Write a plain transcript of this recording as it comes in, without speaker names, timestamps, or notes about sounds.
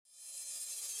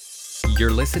You're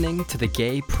listening to The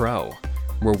Gay Pro,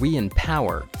 where we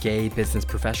empower gay business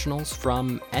professionals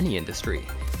from any industry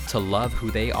to love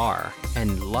who they are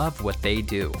and love what they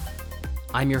do.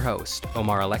 I'm your host,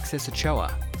 Omar Alexis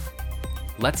Ochoa.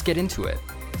 Let's get into it.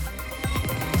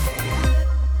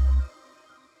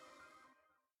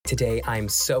 Today, I'm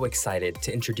so excited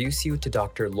to introduce you to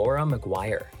Dr. Laura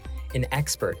McGuire, an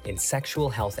expert in sexual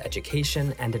health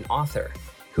education and an author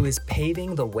who is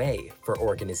paving the way for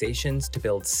organizations to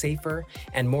build safer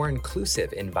and more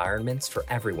inclusive environments for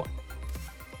everyone.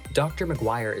 Dr.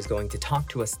 McGuire is going to talk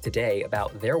to us today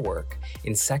about their work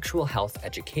in sexual health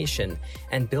education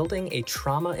and building a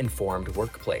trauma-informed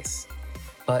workplace.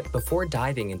 But before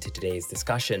diving into today's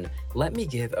discussion, let me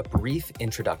give a brief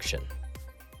introduction.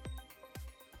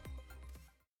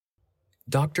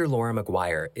 Dr. Laura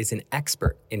McGuire is an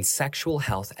expert in sexual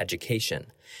health education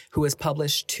who has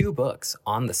published 2 books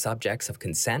on the subjects of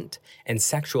consent and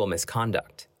sexual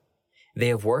misconduct. They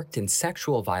have worked in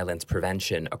sexual violence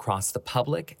prevention across the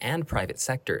public and private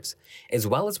sectors, as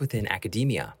well as within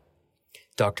academia.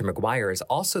 Dr. McGuire is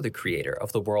also the creator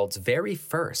of the world's very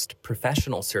first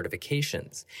professional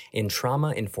certifications in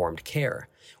trauma-informed care,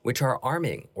 which are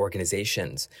arming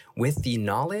organizations with the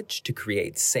knowledge to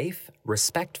create safe,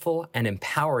 respectful, and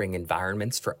empowering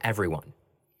environments for everyone.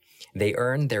 They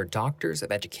earned their Doctors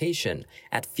of Education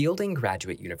at Fielding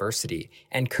Graduate University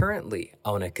and currently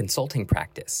own a consulting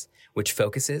practice, which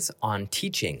focuses on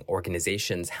teaching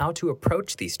organizations how to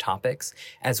approach these topics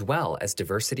as well as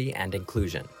diversity and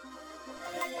inclusion.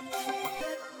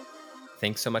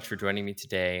 Thanks so much for joining me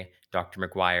today, Dr.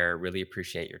 McGuire. Really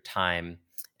appreciate your time,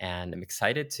 and I'm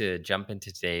excited to jump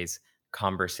into today's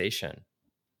conversation.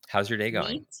 How's your day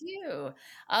going? Me too.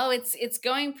 Oh, it's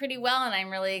going pretty well, and I'm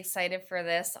really excited for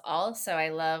this. Also, I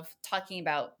love talking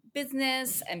about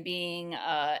business and being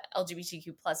a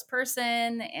LGBTQ plus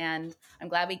person, and I'm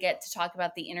glad we get to talk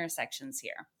about the intersections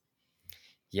here.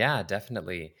 Yeah,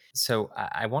 definitely. So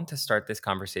I want to start this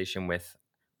conversation with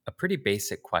a pretty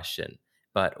basic question,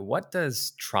 but what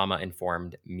does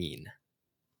trauma-informed mean?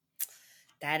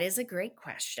 That is a great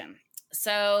question.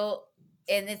 So,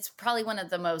 and it's probably one of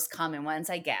the most common ones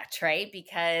I get, right?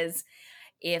 Because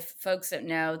if folks don't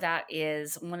know, that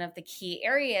is one of the key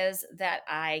areas that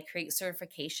I create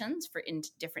certifications for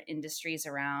different industries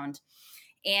around.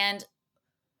 And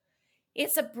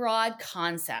it's a broad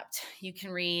concept. You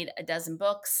can read a dozen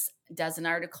books, a dozen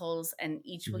articles, and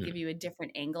each will give you a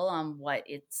different angle on what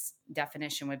its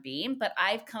definition would be. But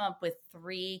I've come up with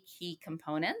 3 key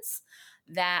components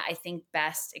that I think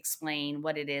best explain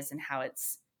what it is and how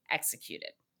it's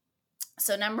executed.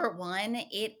 So number 1,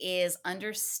 it is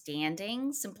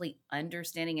understanding, simply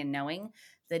understanding and knowing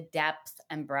the depth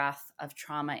and breadth of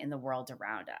trauma in the world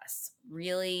around us.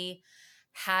 Really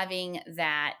having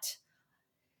that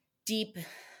deep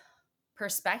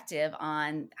perspective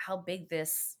on how big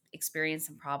this experience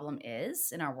and problem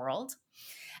is in our world.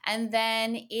 And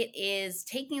then it is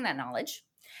taking that knowledge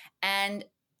and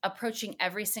approaching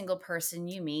every single person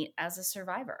you meet as a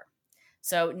survivor.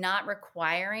 So not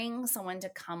requiring someone to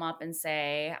come up and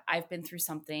say, I've been through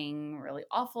something really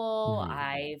awful.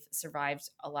 I've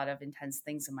survived a lot of intense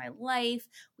things in my life.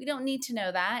 We don't need to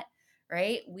know that,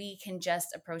 right? We can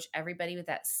just approach everybody with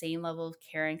that same level of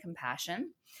care and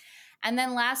compassion. And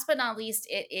then last but not least,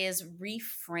 it is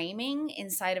reframing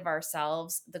inside of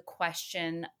ourselves the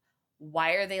question,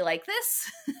 why are they like this?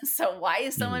 So why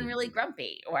is someone really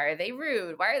grumpy? Why are they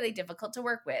rude? Why are they difficult to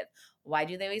work with? Why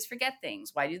do they always forget things?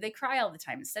 Why do they cry all the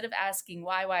time? Instead of asking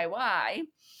why,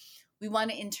 we want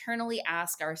to internally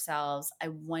ask ourselves, I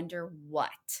wonder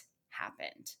what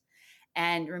happened,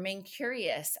 and remain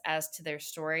curious as to their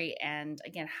story. And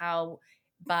again, how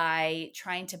by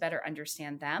trying to better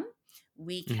understand them,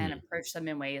 we can approach them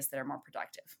in ways that are more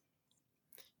productive.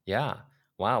 Yeah.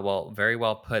 Wow. Well, very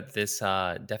well put. This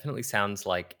definitely sounds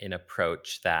like an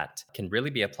approach that can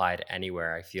really be applied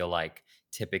anywhere. I feel like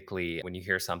typically when you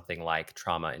hear something like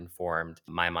trauma informed,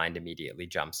 my mind immediately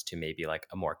jumps to maybe like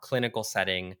a more clinical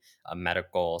setting, a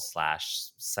medical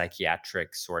 /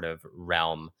 psychiatric sort of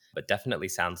realm. But definitely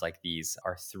sounds like these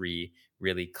are 3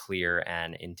 really clear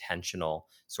and intentional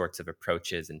sorts of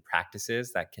approaches and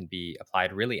practices that can be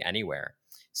applied really anywhere.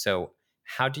 So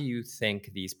how do you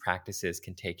think these practices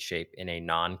can take shape in a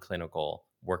non-clinical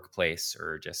workplace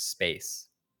or just space?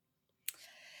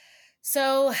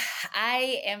 So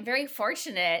I am very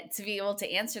fortunate to be able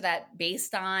to answer that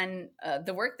based on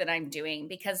the work that I'm doing,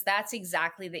 because that's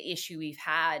exactly the issue we've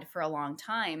had for a long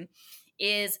time.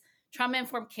 Is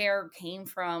trauma-informed care came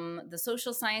from the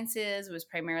social sciences. It was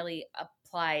primarily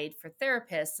applied for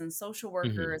therapists and social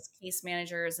workers, case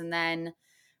managers, and then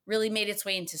really made its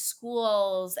way into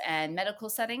schools and medical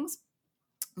settings.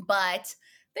 But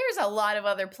there's a lot of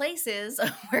other places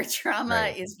where trauma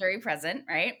Right. is very present,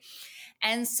 right?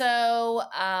 And so,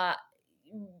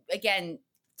 again,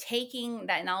 taking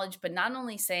that knowledge, but not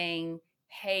only saying,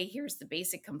 hey, here's the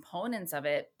basic components of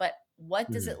it, but what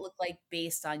does Mhm. it look like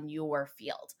based on your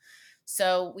field?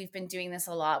 So we've been doing this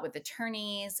a lot with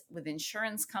attorneys, with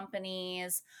insurance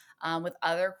companies, with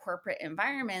other corporate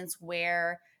environments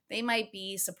where they might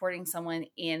be supporting someone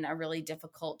in a really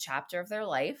difficult chapter of their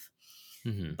life,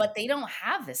 Mhm. but they don't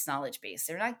have this knowledge base.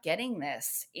 They're not getting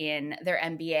this in their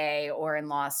MBA or in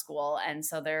law school. And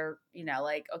so they're,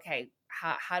 like, okay,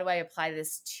 how do I apply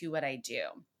this to what I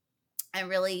do? And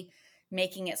really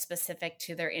making it specific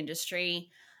to their industry.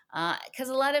 Because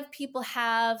a lot of people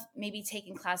have maybe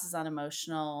taken classes on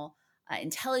emotional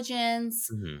intelligence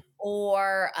Mhm.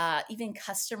 or even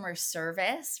customer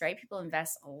service, right? People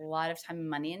invest a lot of time and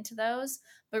money into those.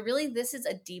 But really, this is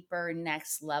a deeper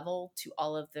next level to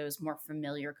all of those more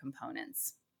familiar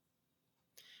components.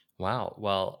 Wow.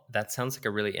 Well, that sounds like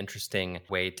a really interesting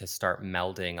way to start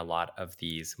melding a lot of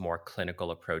these more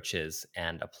clinical approaches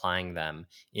and applying them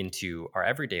into our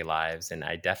everyday lives. And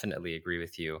I definitely agree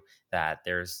with you that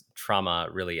there's trauma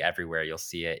really everywhere. You'll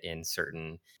see it in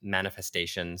certain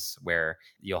manifestations where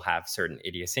you'll have certain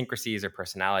idiosyncrasies or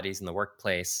personalities in the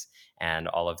workplace. And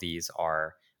all of these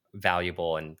are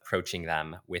valuable, and approaching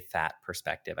them with that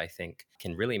perspective, I think,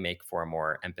 can really make for a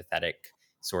more empathetic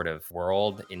sort of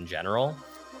world in general.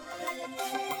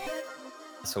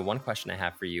 So, one question I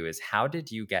have for you is, how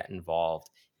did you get involved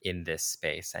in this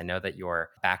space? I know that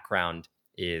your background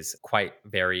is quite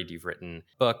varied. You've written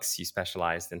books, you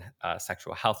specialized in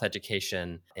sexual health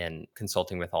education, and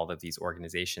consulting with all of these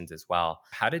organizations as well.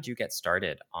 How did you get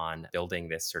started on building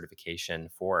this certification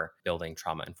for building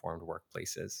trauma informed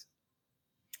workplaces?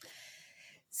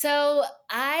 So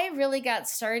I really got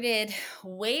started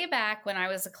way back when I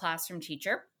was a classroom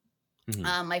teacher.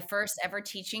 Hmm. My first ever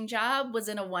teaching job was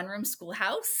in a one-room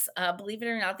schoolhouse. Believe it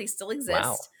or not, they still Wow.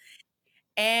 exist.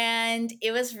 And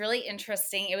it was really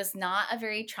interesting. It was not a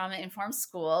very trauma-informed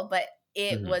school, but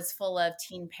it Hmm. was full of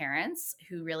teen parents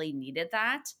who really needed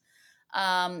that.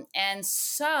 And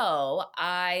so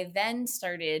I then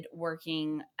started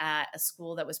working at a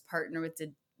school that was partnered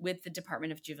with the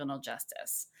Department of Juvenile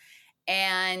Justice.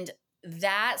 And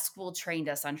that school trained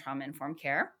us on trauma-informed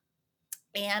care.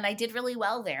 And I did really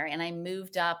well there. And I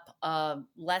moved up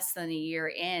less than a year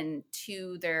in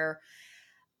to their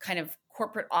kind of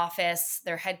corporate office,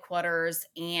 their headquarters,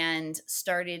 and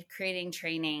started creating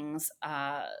trainings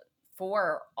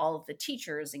for all of the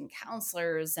teachers and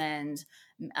counselors and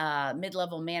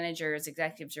mid-level managers,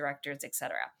 executive directors, et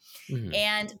cetera. Hmm.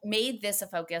 And made this a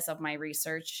focus of my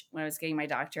research when I was getting my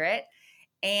doctorate,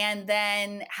 and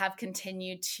then have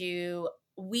continued to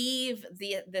weave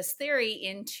this theory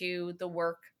into the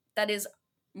work that is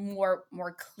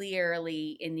more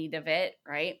clearly in need of it,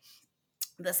 right?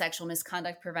 The sexual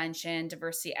misconduct prevention,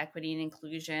 diversity, equity, and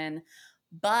inclusion.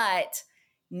 But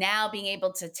now being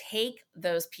able to take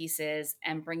those pieces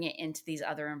and bring it into these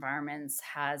other environments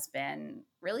has been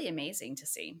really amazing to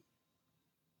see.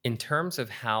 In terms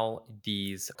of how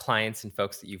these clients and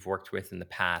folks that you've worked with in the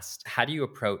past, how do you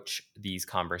approach these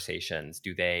conversations?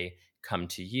 Do they come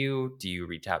to you? Do you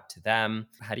reach out to them?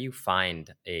 How do you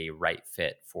find a right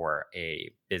fit for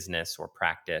a business or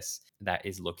practice that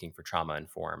is looking for trauma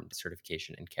informed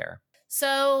certification and care?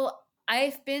 So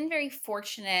I've been very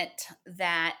fortunate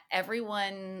that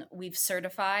everyone we've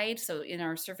certified, so in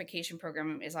our certification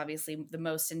program is obviously the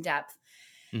most in depth,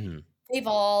 Hmm. they've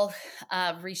all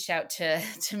reached out to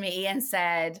me and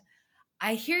said,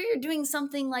 I hear you're doing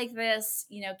something like this.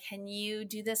 Can you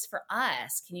do this for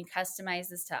us? Can you customize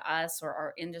this to us or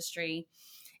our industry?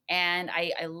 And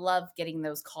I love getting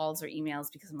those calls or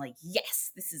emails because I'm like,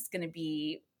 yes, this is going to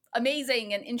be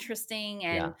amazing and interesting.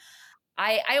 Yeah. And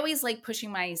I always like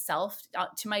pushing myself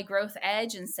to my growth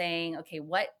edge and saying, okay,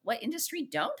 what industry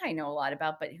don't I know a lot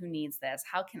about, but who needs this?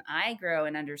 How can I grow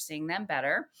in understanding them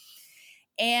better?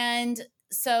 And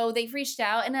so they've reached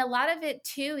out, and a lot of it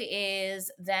too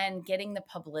is then getting the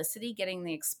publicity, getting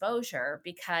the exposure,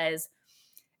 because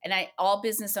and all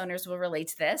business owners will relate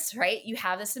to this, right? You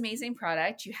have this amazing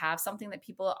product, you have something that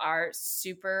people are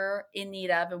super in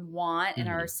need of and want and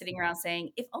are Hmm. sitting around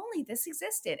saying, if only this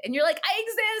existed. And you're like, I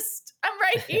exist. I'm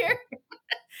right here.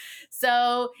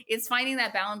 So it's finding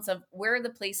that balance of where are the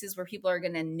places where people are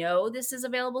going to know this is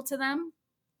available to them,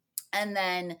 and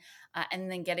then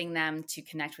getting them to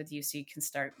connect with you so you can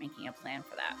start making a plan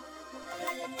for that.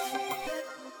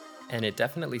 And it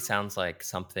definitely sounds like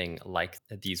something like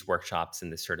these workshops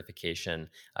and this certification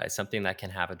is something that can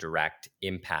have a direct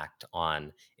impact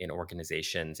on an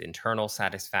organization's internal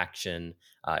satisfaction,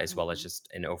 as well as Mhm. just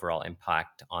an overall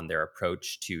impact on their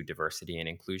approach to diversity and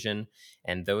inclusion.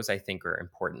 And those, I think, are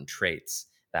important traits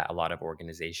that a lot of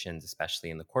organizations, especially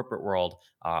in the corporate world,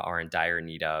 are in dire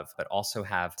need of, but also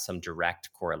have some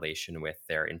direct correlation with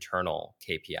their internal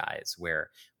KPIs,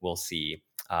 where we'll see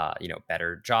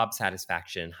better job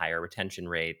satisfaction, higher retention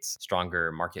rates,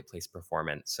 stronger marketplace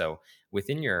performance. So,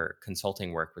 within your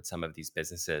consulting work with some of these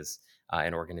businesses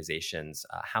and organizations,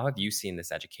 how have you seen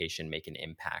this education make an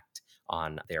impact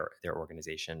on their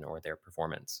organization or their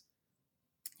performance?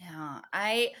 Yeah,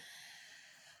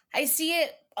 I see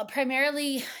it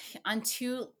primarily on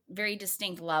two very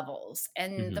distinct levels.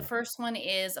 And the Hmm. first one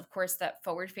is, of course, that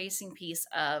forward facing piece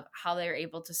of how they're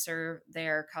able to serve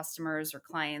their customers or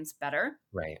clients better.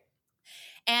 Right.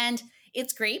 And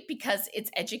it's great because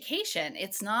it's education.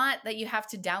 It's not that you have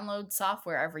to download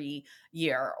software every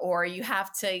year or you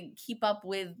have to keep up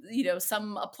with,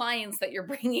 some appliance that you're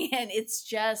bringing in. It's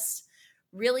just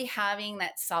really having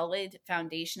that solid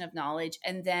foundation of knowledge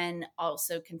and then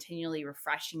also continually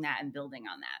refreshing that and building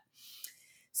on that.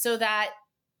 So that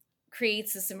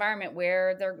creates this environment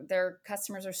where their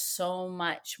customers are so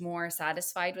much more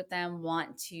satisfied with them,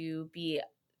 want to be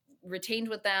retained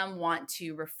with them, want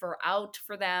to refer out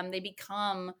for them. They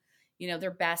become,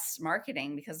 their best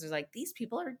marketing because they're like, these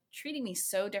people are treating me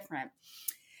so different.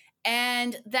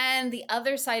 And then the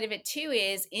other side of it too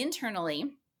is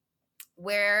internally,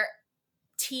 where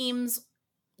teams,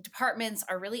 departments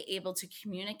are really able to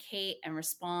communicate and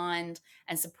respond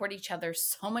and support each other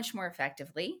so much more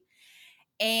effectively.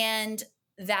 And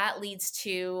that leads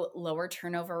to lower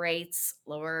turnover rates,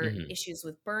 lower Hmm. issues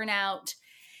with burnout.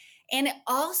 And it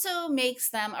also makes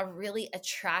them a really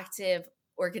attractive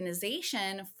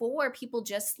organization for people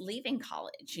just leaving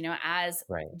college. As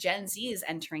Right. Gen Z is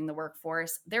entering the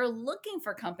workforce, they're looking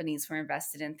for companies who are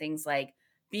invested in things like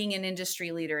being an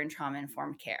industry leader in trauma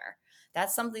informed care.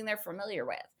 That's something they're familiar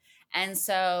with. And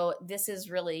so this is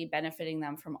really benefiting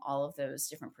them from all of those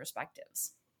different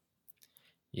perspectives.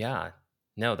 Yeah.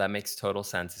 No, that makes total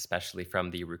sense, especially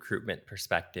from the recruitment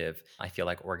perspective. I feel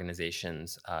like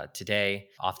organizations today,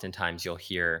 oftentimes you'll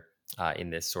hear in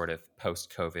this sort of post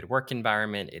COVID work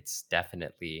environment, it's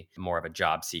definitely more of a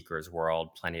job seeker's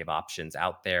world, plenty of options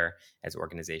out there as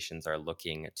organizations are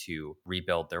looking to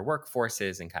rebuild their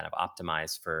workforces and kind of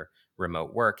optimize for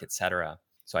remote work, et cetera.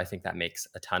 So I think that makes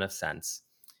a ton of sense.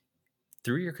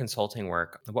 Through your consulting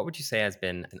work, what would you say has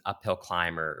been an uphill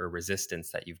climb or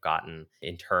resistance that you've gotten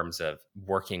in terms of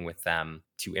working with them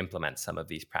to implement some of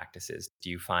these practices?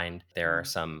 Do you find there are Mm.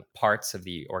 some parts of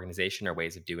the organization or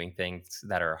ways of doing things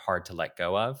that are hard to let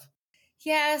go of?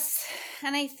 Yes.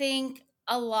 And I think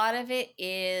a lot of it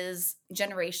is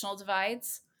generational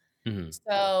divides. Hmm.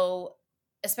 So,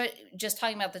 just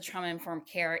talking about the trauma informed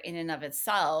care in and of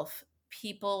itself,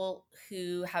 people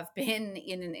who have been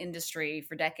in an industry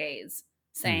for decades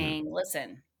Hmm. saying,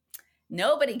 listen,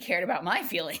 nobody cared about my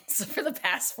feelings for the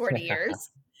past 40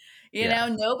 years. Yeah.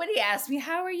 Nobody asked me,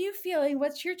 how are you feeling?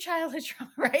 What's your childhood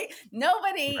trauma, right?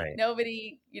 Nobody, Right.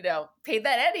 nobody, paid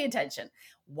that any attention.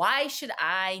 Why should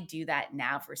I do that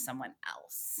now for someone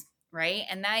else? Right.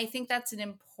 And I think that's an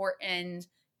important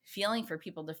feeling for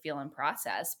people to feel and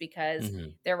process because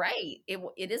Hmm. they're right.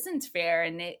 It isn't fair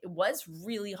and it was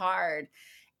really hard.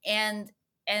 And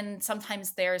and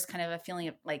sometimes there's kind of a feeling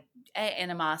of like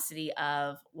animosity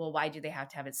of, well, why do they have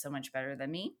to have it so much better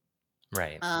than me?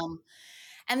 Right. Um,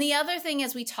 and the other thing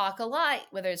is we talk a lot,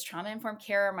 whether it's trauma informed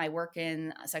care, my work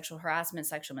in sexual harassment,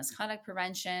 sexual misconduct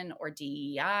prevention, or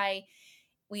DEI,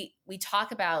 we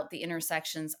talk about the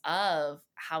intersections of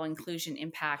how inclusion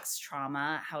impacts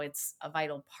trauma, how it's a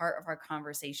vital part of our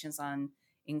conversations on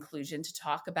inclusion to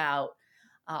talk about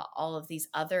all of these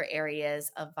other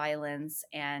areas of violence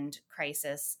and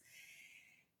crisis.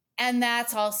 And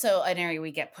that's also an area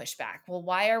we get pushback. Well,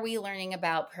 why are we learning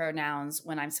about pronouns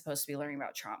when I'm supposed to be learning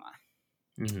about trauma?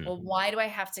 Hmm. Well, why do I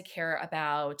have to care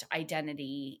about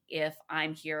identity if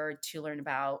I'm here to learn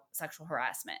about sexual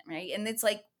harassment, right? And it's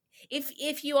like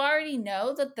if you already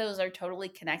know that those are totally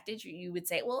connected, you would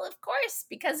say, well, of course,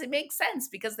 because it makes sense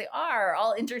because they are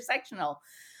all intersectional.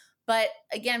 But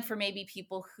again, for maybe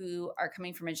people who are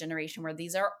coming from a generation where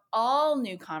these are all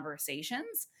new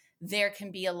conversations, there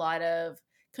can be a lot of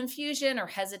confusion or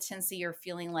hesitancy or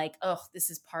feeling like, oh, this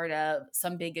is part of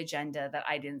some big agenda that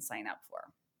I didn't sign up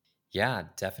for. Yeah,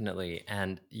 definitely.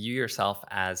 And you yourself,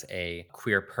 as a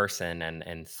queer person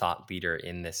and thought leader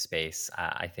in this space,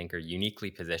 I think are uniquely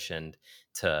positioned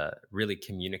to really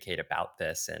communicate about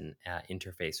this and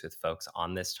interface with folks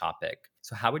on this topic.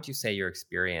 So, how would you say your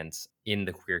experience in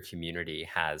the queer community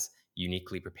has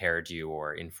uniquely prepared you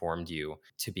or informed you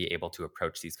to be able to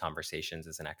approach these conversations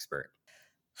as an expert?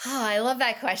 Oh, I love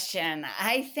that question.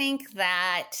 I think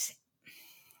that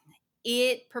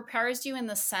it prepares you in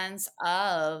the sense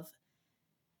of,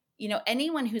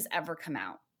 anyone who's ever come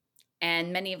out,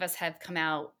 and many of us have come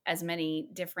out as many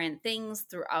different things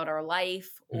throughout our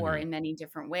life or Hmm. in many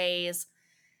different ways,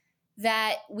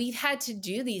 that we've had to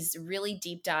do these really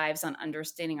deep dives on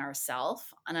understanding ourselves,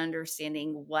 on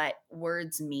understanding what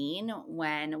words mean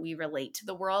when we relate to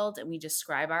the world and we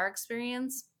describe our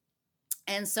experience.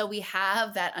 And so we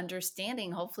have that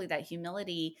understanding, hopefully, that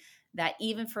humility, that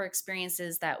even for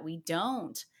experiences that we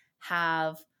don't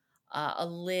have a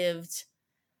lived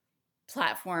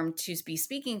platform to be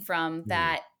speaking from, Hmm.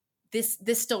 that this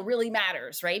still really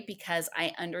matters, right? Because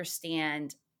I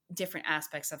understand different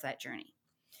aspects of that journey.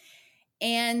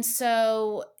 And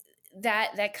so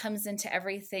that comes into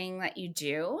everything that you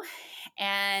do.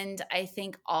 And I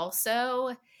think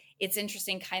also it's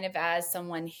interesting, kind of as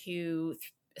someone who,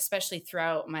 especially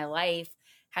throughout my life,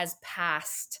 has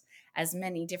passed as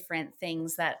many different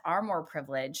things that are more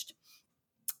privileged.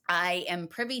 I am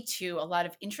privy to a lot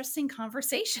of interesting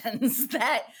conversations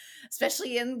that,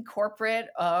 especially in corporate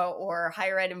or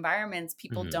higher ed environments,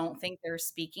 people Hmm. don't think they're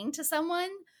speaking to someone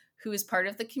who is part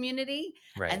of the community.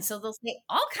 And Right. so they'll say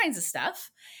all kinds of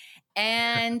stuff.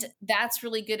 And that's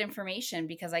really good information,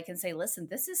 because I can say, listen,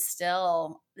 this is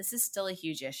still a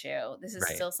huge issue. This is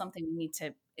Right. still something we need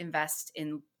to invest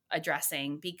in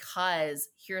addressing, because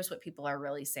here's what people are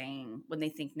really saying when they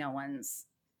think no one's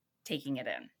taking it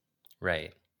in.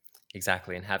 Right.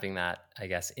 Exactly. And having that, I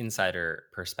guess, insider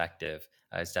perspective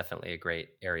is definitely a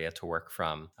great area to work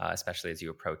from, especially as you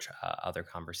approach other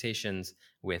conversations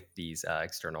with these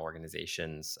external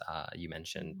organizations. You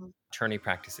mentioned Mhm. attorney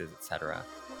practices, et cetera.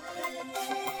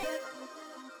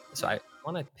 So I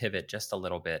want to pivot just a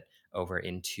little bit over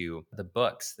into the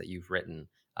books that you've written.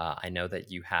 I know that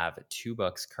you have two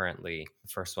books currently, the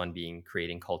first one being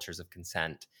Creating Cultures of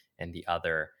Consent, and the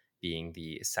other being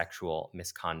the Sexual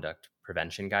Misconduct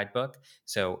Prevention Guidebook.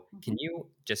 So, can Mhm.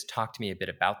 you just talk to me a bit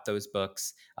about those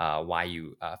books, why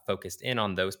you focused in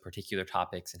on those particular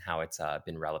topics, and how it's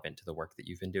been relevant to the work that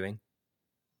you've been doing?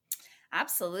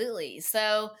 Absolutely.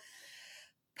 So,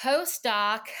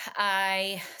 postdoc,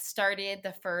 I started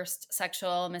the first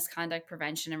sexual misconduct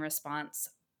prevention and response,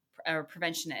 or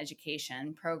prevention and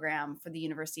education program for the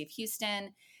University of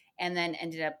Houston, and then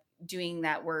ended up doing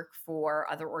that work for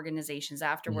other organizations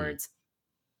Hmm. afterwards.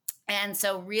 And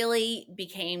so really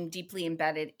became deeply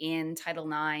embedded in Title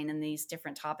IX and these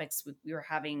different topics we were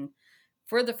having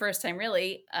for the first time,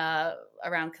 really,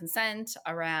 around consent,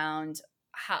 around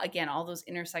how, again, all those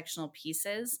intersectional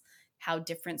pieces, how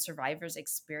different survivors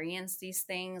experience these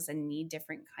things and need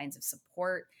different kinds of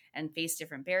support and face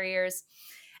different barriers.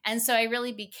 And so I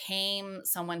really became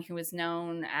someone who was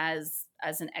known as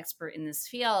an expert in this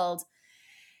field.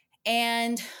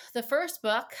 And the first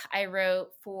book I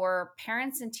wrote for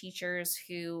parents and teachers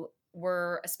who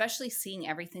were especially seeing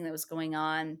everything that was going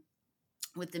on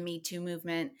with the Me Too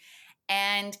movement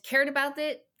and cared about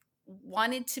it,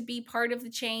 wanted to be part of the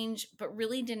change, but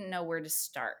really didn't know where to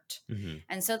start. Hmm.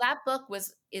 And so that book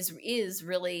is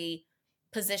really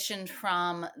positioned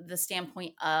from the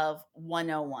standpoint of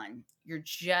 101. You're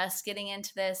just getting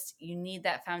into this, you need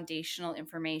that foundational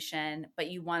information,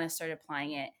 but you want to start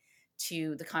applying it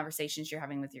to the conversations you're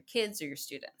having with your kids or your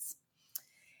students.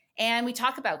 And we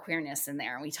talk about queerness in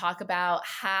there. We talk about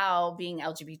how being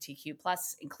LGBTQ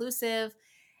plus inclusive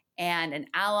and an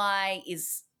ally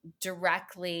is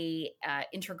directly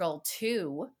integral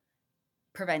to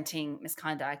preventing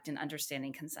misconduct and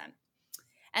understanding consent.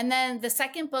 And then the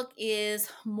second book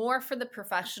is more for the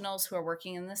professionals who are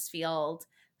working in this field,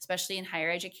 especially in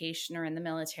higher education or in the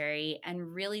military,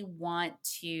 and really want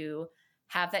to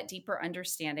have that deeper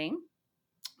understanding,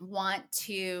 want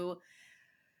to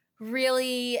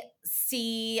really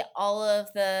see all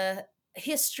of the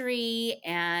history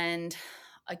and,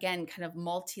 again, kind of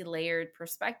multi-layered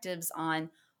perspectives on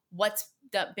what's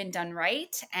been done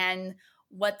right and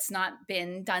what's not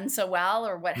been done so well,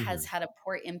 or what has Hmm. had a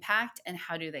poor impact, and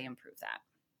how do they improve that.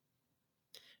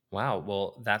 Wow.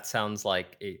 Well, that sounds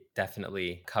like it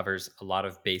definitely covers a lot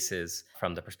of bases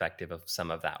from the perspective of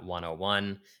some of that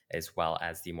 101, as well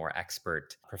as the more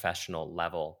expert professional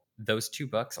level. Those two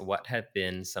books, what have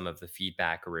been some of the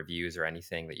feedback or reviews or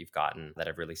anything that you've gotten that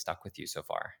have really stuck with you so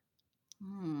far?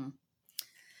 Hmm.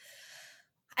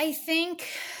 I think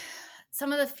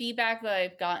some of the feedback that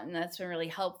I've gotten that's been really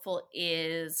helpful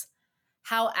is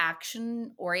how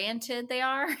action oriented they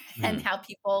are and Mhm. how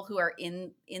people who are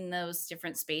in those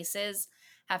different spaces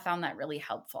have found that really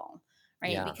helpful,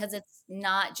 right? Yeah. Because it's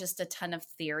not just a ton of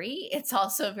theory, it's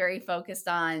also very focused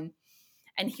on,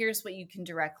 and here's what you can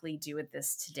directly do with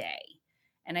this today.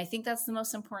 And I think that's the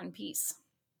most important piece.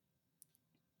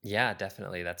 Yeah,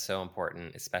 definitely. That's so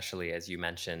important, especially as you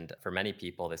mentioned, for many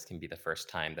people, this can be the first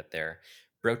time that they're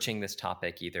broaching this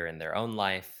topic either in their own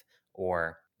life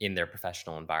or in their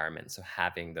professional environment. So,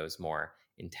 having those more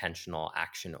intentional,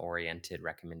 action oriented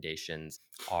recommendations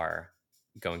are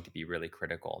going to be really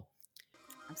critical.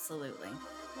 Absolutely.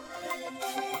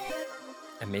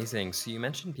 Amazing. So, you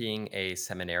mentioned being a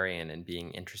seminarian and being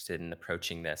interested in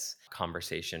approaching this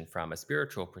conversation from a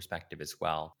spiritual perspective as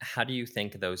well. How do you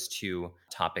think those two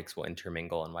topics will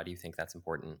intermingle, and why do you think that's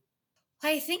important?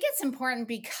 I think it's important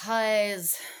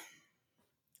because,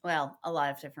 well, a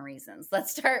lot of different reasons.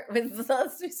 Let's start with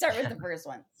the first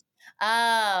one.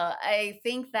 I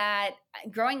think that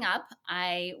growing up,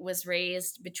 I was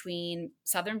raised between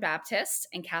Southern Baptist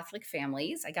and Catholic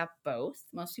families. I got both.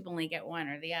 Most people only get one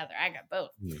or the other. I got both.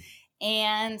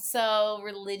 And so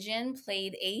religion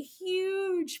played a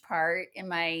huge part in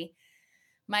my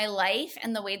life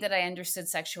and the way that I understood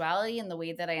sexuality and the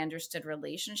way that I understood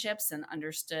relationships and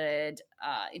understood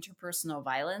interpersonal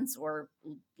violence or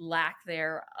lack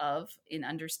thereof in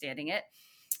understanding it.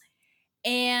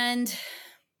 And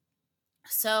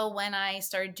so when I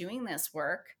started doing this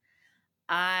work,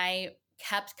 I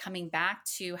kept coming back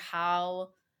to how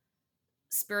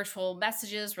spiritual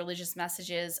messages, religious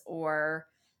messages, or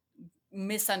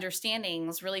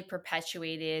misunderstandings really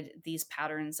perpetuated these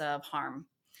patterns of harm,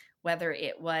 whether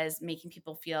it was making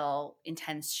people feel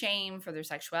intense shame for their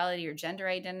sexuality or gender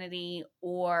identity,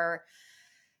 or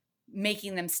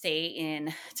making them stay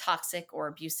in toxic or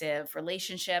abusive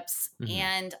relationships. Hmm.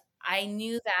 And I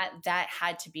knew that that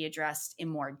had to be addressed in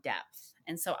more depth.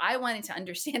 And so I wanted to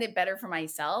understand it better for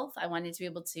myself. I wanted to be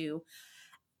able to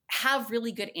have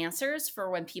really good answers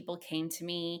for when people came to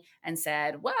me and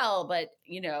said, well, but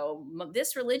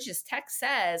this religious text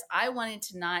says. I wanted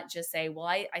to not just say, well,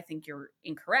 I think you're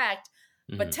incorrect,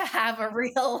 but Hmm. to have a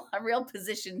real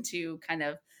position to kind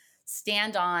of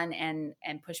stand on and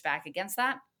push back against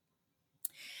that.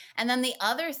 And then the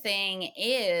other thing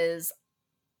is,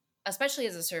 especially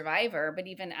as a survivor, but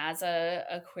even as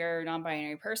a queer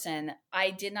non-binary person, I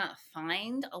did not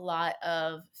find a lot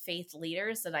of faith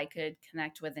leaders that I could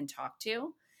connect with and talk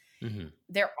to. Hmm.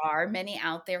 There are many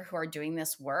out there who are doing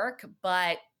this work,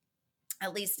 but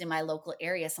at least in my local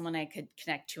area, someone I could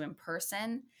connect to in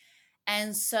person.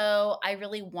 And so I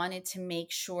really wanted to make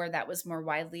sure that was more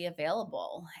widely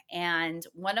available. And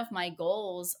one of my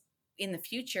goals in the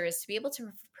future is to be able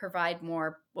to provide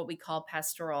more what we call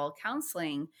pastoral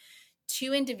counseling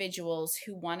to individuals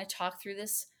who want to talk through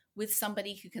this with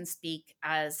somebody who can speak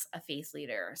as a faith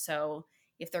leader. So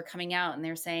if they're coming out and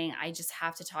they're saying, I just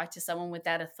have to talk to someone with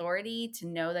that authority to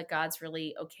know that God's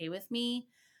really okay with me,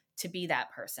 to be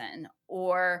that person.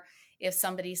 Or if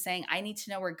somebody's saying, I need to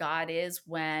know where God is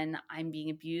when I'm being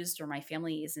abused or my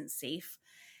family isn't safe,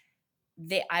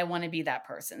 I want to be that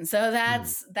person. So Hmm.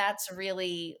 that's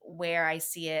really where I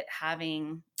see it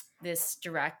having this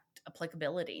direct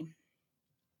applicability.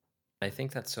 I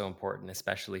think that's so important,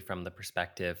 especially from the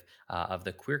perspective of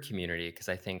the queer community, because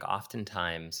I think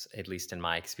oftentimes, at least in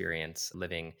my experience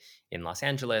living in Los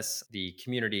Angeles, the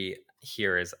community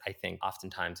here is, I think,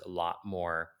 oftentimes a lot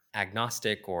more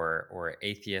agnostic or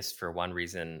atheist for one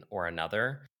reason or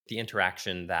another. The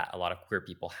interaction that a lot of queer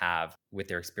people have with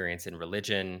their experience in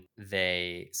religion,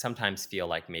 they sometimes feel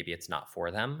like maybe it's not for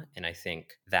them. And I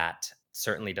think that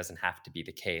certainly doesn't have to be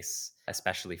the case,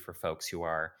 especially for folks who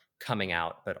are coming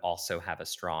out, but also have a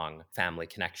strong family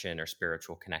connection or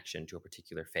spiritual connection to a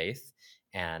particular faith.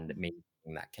 And Mhm.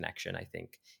 making that connection, I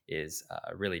think, is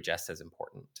really just as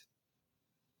important.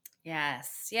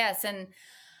 Yes, yes. And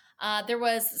there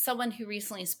was someone who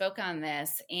recently spoke on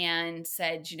this and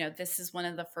said, this is one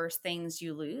of the first things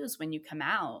you lose when you come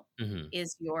out Hmm.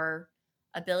 is your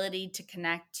ability to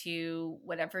connect to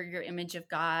whatever your image of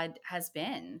God has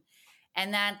been.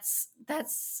 And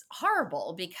that's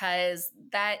horrible because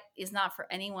that is not for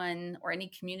anyone or any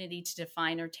community to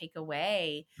define or take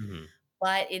away. Hmm.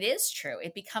 But it is true.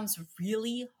 It becomes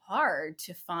really hard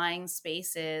to find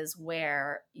spaces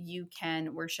where you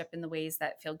can worship in the ways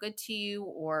that feel good to you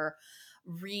or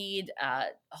read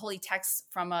holy texts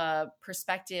from a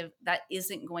perspective that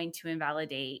isn't going to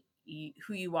invalidate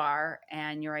who you are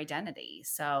and your identity.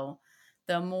 So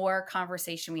the more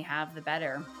conversation we have, the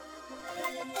better.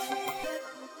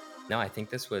 No, I think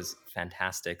this was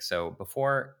fantastic. So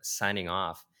before signing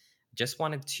off, just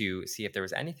wanted to see if there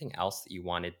was anything else that you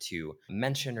wanted to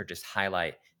mention or just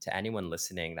highlight to anyone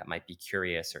listening that might be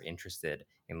curious or interested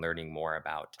in learning more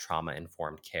about trauma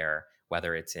informed care,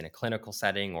 whether it's in a clinical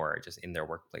setting or just in their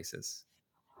workplaces.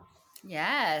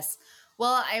 Yes.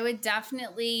 Well, I would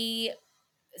definitely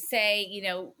say,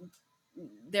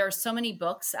 there are so many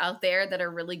books out there that are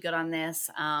really good on this.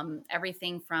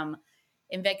 Everything from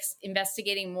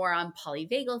investigating more on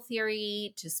polyvagal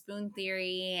theory to spoon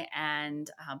theory, and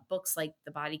books like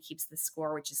The Body Keeps the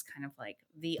Score, which is kind of like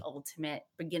the ultimate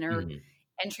beginner Mhm.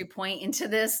 entry point into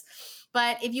this.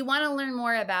 But if you want to learn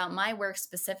more about my work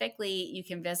specifically, you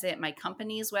can visit my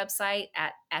company's website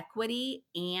at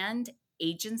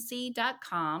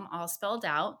equityandagency.com, all spelled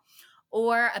out.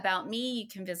 Or about me, you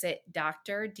can visit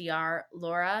Dr. Laura,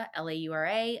 Laura,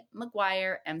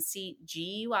 McGuire,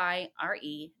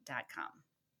 McGuire.com.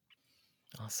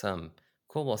 Awesome.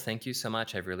 Cool. Well, thank you so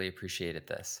much. I've really appreciated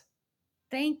this.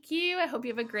 Thank you. I hope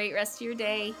you have a great rest of your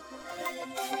day.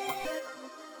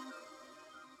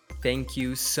 Thank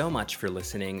you so much for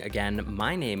listening. Again,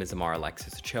 my name is Amar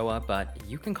Alexis Ochoa, but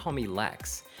you can call me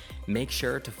Lex. Make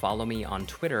sure to follow me on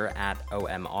Twitter at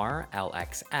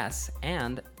OMRLXS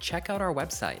and check out our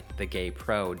website,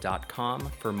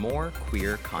 thegaypro.com, for more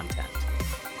queer content.